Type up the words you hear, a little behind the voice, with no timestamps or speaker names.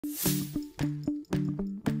So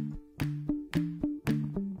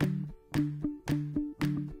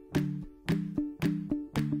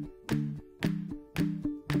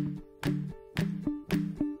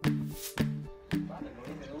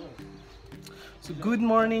good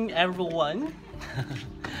morning everyone.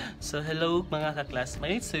 So hello mga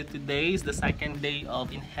ka-classmates. So today is the second day of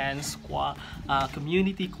enhanced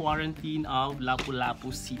community quarantine of Lapu-Lapu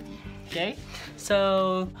City. Okay?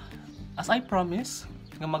 So as I promised,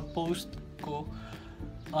 nga mag-post ko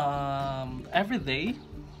every day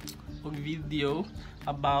og video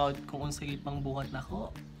about kung unsay pang buhat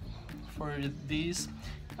nako for this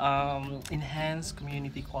enhanced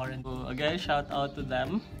community quarantine. So again, shout out to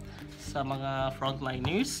them sa mga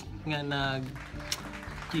frontliners nga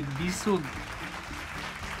nagkigbisog,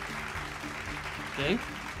 okay,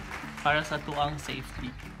 para sa tuang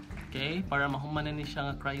safety, okay, para mahumanan ni siya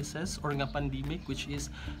nga crisis or nga pandemic, which is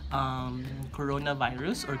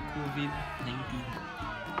coronavirus or COVID-19.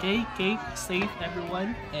 Okay, keep safe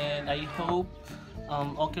everyone, and I hope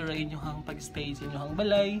okay ra inyong pag-stay sa inyong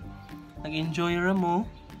balay, nag-enjoy ra mo,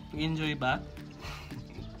 nag-enjoy ba?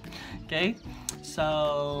 Okay,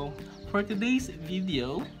 so for today's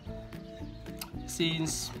video,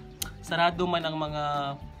 since sarado man ang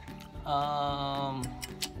mga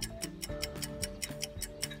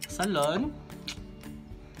salon,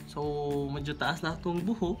 so medyo taas na itong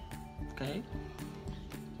buhok, okay?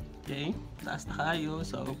 Okay, taas na kayo,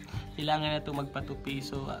 so kailangan na ito magpatupi.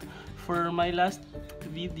 So for my last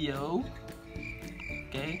video,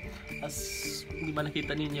 okay, as di ba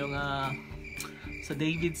nakita ninyo nga sa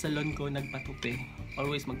David Salon ko nagpatupi,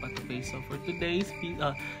 always magpatupi. So for today's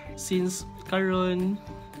since karon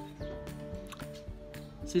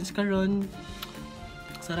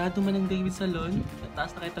sarado man ang David Salon,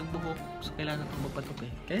 taas na kay tagbuhok, so kailangan natin magpatupi,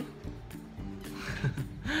 okay?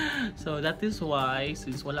 So that is why,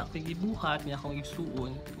 since wala ko gibuhat niya akong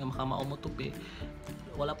isuon nga makamao mo tupi,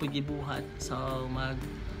 wala po gibuhat, so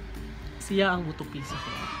siya ang mutupi sa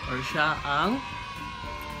ko, or siya ang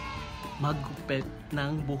maggupit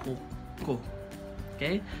ng buhok ko.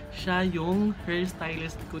 Okay? Siya yung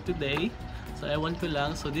hairstylist ko today. So ewan ko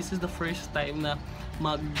lang. So this is the first time na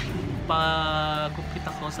magpagupit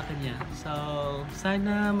ako sa kanya. So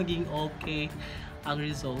sana maging okay ang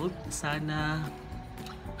result. Sana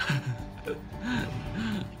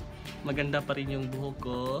maganda pa rin yung buhok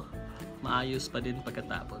ko. Maayos pa din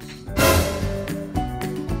pagkatapos.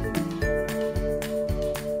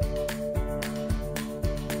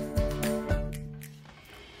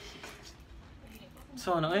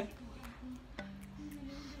 So ano eh?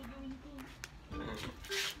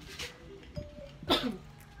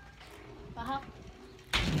 Pahap.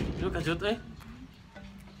 Yo kajut eh.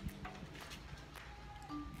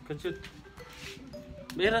 Kajut.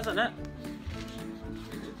 Bera sana.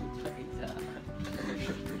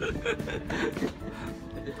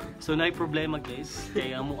 So na problema guys,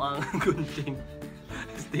 kaya mo ang gunting.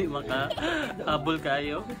 Hindi maka-habol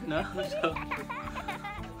kayo, no? So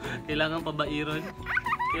kailangan pabairon.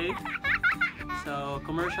 Okay? So,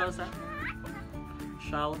 commercial sa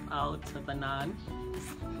shout out sa tanan.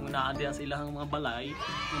 Kung naadi sa ilang mga balay,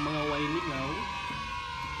 ng mga wailingaw.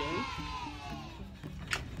 Okay?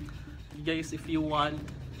 Guys, if you want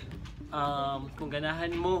kung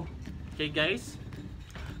ganahan mo, okay guys?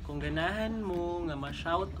 Kung ganahan mo nga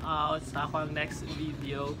ma-shout out sa akong next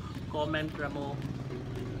video, comment ra mo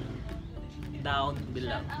down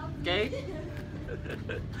below. Okay?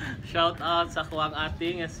 Shout out sa kuwang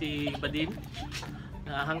ating si Badin.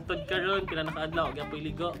 Hangtod karon pila nakaadlaw gyud poy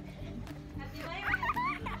ligo.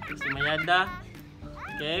 Si Mayada.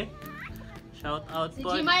 Okay? Shout out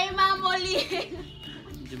po. Si Jemima Mulle.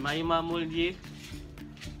 Jemima Mulle.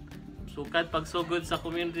 Sukat pagsugod sa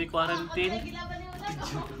community quarantine.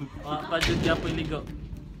 Pa jud gyud poy ligo.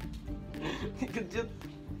 Jud.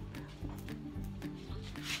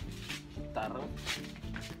 Tarong.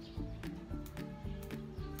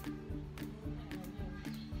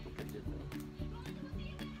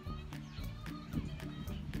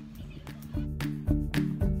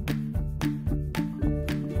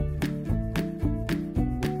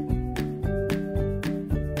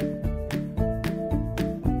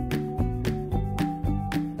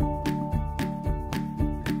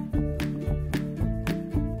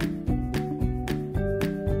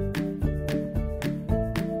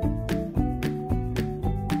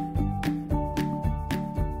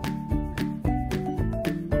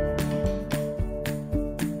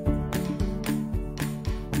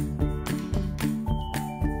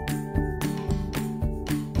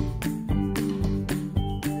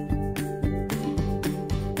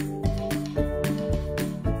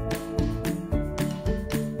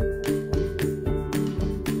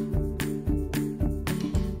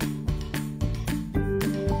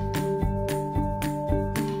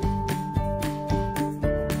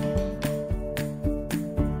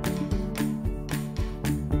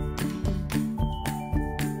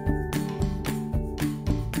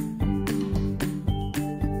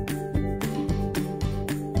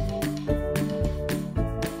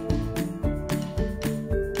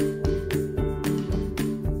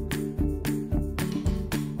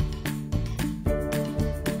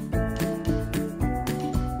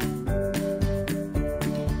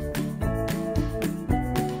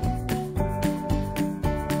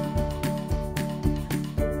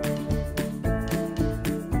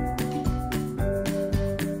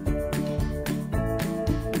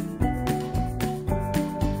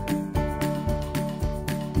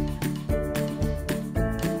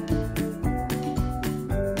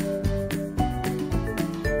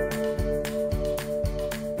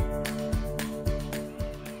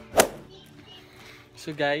 So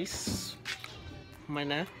guys,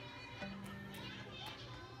 mana.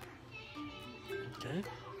 Okay.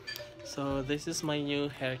 So this is my new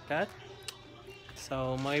haircut.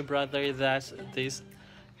 So my brother does this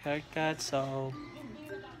haircut. So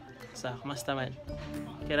kumusta man?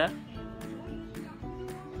 Kira?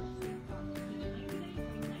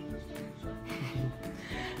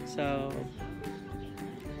 So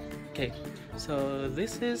okay. So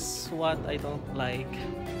this is what I don't like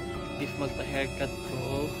if magpa-haircut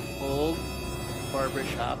ko old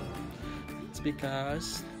barbershop. It's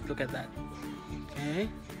because look at that. Okay.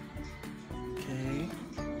 Okay.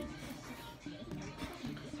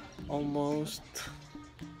 Almost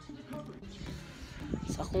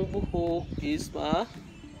sa akong buhok is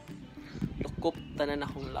lukop tanan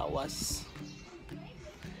akong lawas.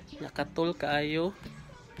 Nakatol kaayo.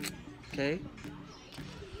 Okay.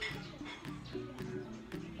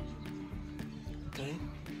 Okay.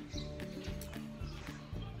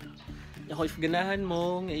 Ako if ganahan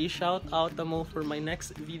mo nga i-shout out mo for my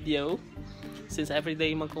next video. Since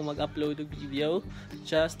everyday man ko mag-upload og video,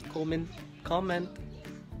 just comment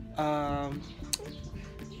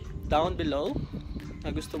down below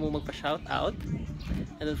na gusto mo magpa-shout out,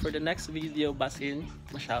 and then for the next video basin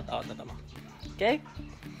ma-shout out na tama. Okay?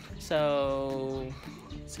 So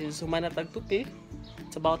since humanatag tupi,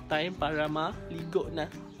 it's about time para maligo na.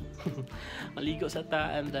 Maligo sa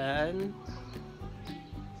ta, and then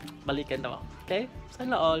balikan daw. Okay?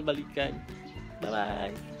 Sana all balikan.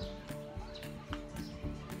 Bye-bye.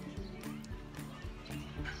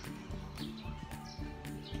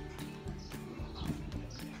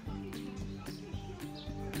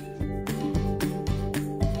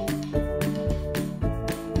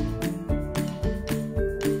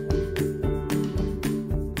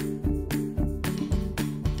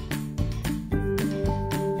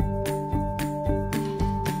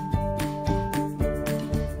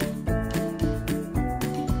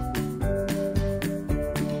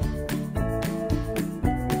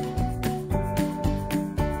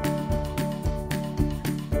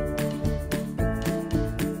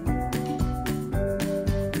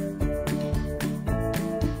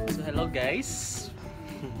 Guys,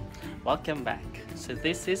 welcome back. So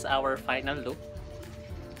this is our final look.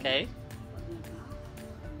 Okay.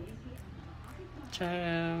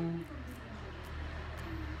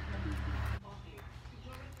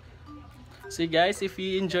 So guys, if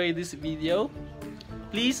you enjoy this video,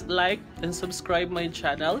 please like and subscribe my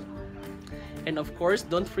channel, and of course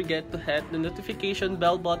don't forget to hit the notification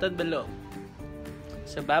bell button below.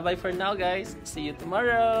 So bye bye for now guys, see you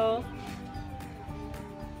tomorrow.